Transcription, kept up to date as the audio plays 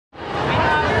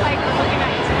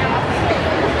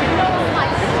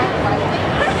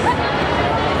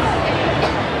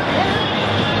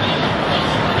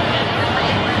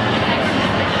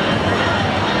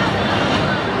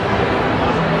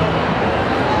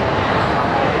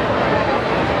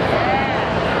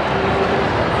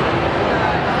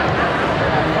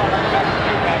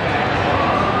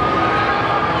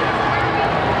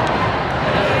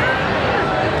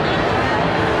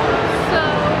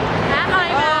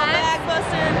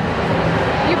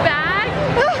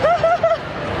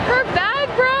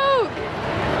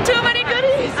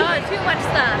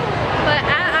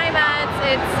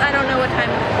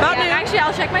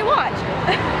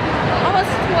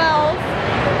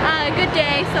good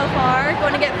day so far.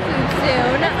 Going to get food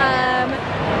soon.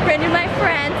 Brandon, my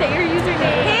friend, say your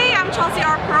username. Hey, I'm Chelsea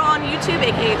R. Pearl on YouTube,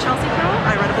 aka Chelsea Pearl.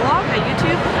 I run a blog on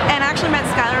YouTube, and I actually met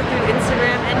Skylar through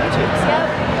Instagram and YouTube. So,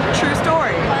 true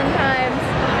story. Fun times.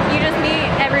 You just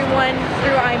meet everyone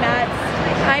through IMATS.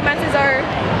 IMATS is our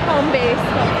home base.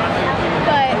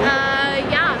 But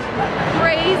yeah,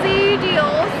 crazy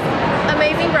deals.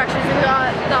 Amazing brushes. We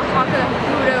got the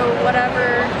Hakahudo,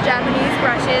 whatever, Japanese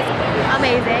brushes.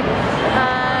 Amazing.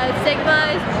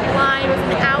 Sigma's line was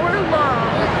an hour long.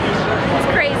 It's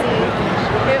crazy.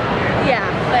 Yeah,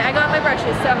 but I got my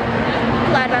brushes, so I'm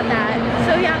glad about that.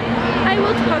 So yeah, I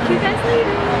will talk to you guys later.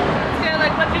 Yeah,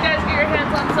 like what did you guys get your hands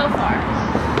on so far?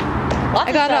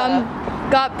 I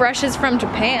got brushes from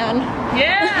Japan.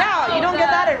 Yeah. Yeah, you don't get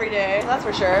that every day. That's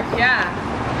for sure. Yeah.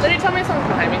 Lydia, tell me something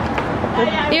behind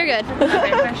me. You're good.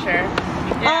 Okay, for sure.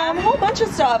 Yeah. A whole bunch of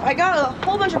stuff. I got a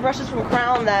whole bunch of brushes from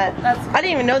Crown that I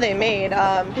didn't even know they made.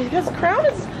 Because Crown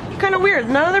is kind of weird.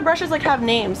 None of their brushes like have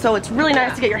names, so it's really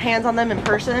nice to get your hands on them in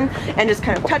person and just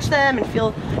kind of touch them and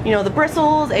feel, you know, the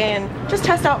bristles and just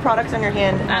test out products on your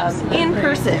hand in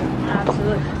person.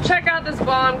 Absolutely. Check out this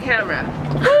bomb camera.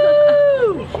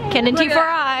 Woo! Canon Look at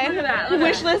T4i. Look at that. Look at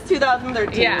Wish list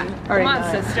 2013. Yeah. Come on,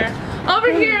 sister.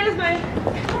 Over here is my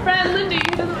friend Lindy,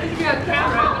 who doesn't want to be on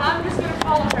camera, but I'm just gonna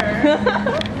follow her.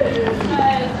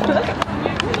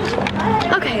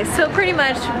 Okay, so pretty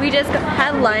much we just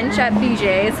had lunch at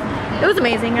BJ's. It was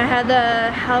amazing. I had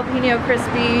the jalapeno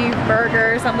crispy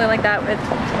burger, something like that, with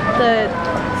the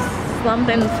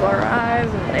something fries.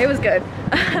 It was good.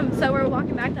 So we're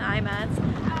walking back to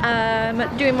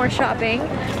IMATS, doing more shopping,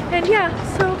 and yeah,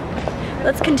 so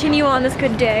let's continue on this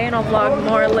good day, and I'll vlog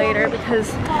more later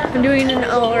because I'm doing an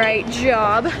alright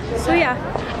job. So yeah,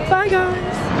 bye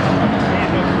guys.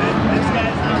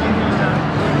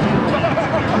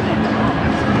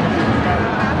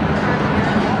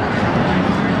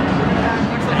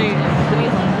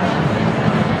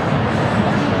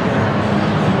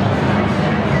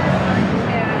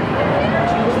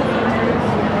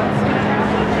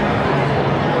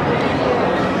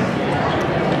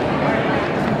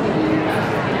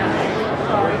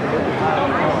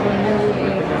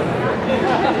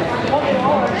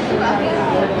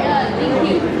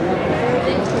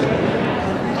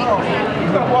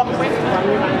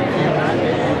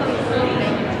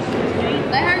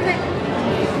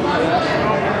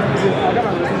 I got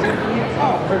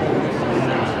my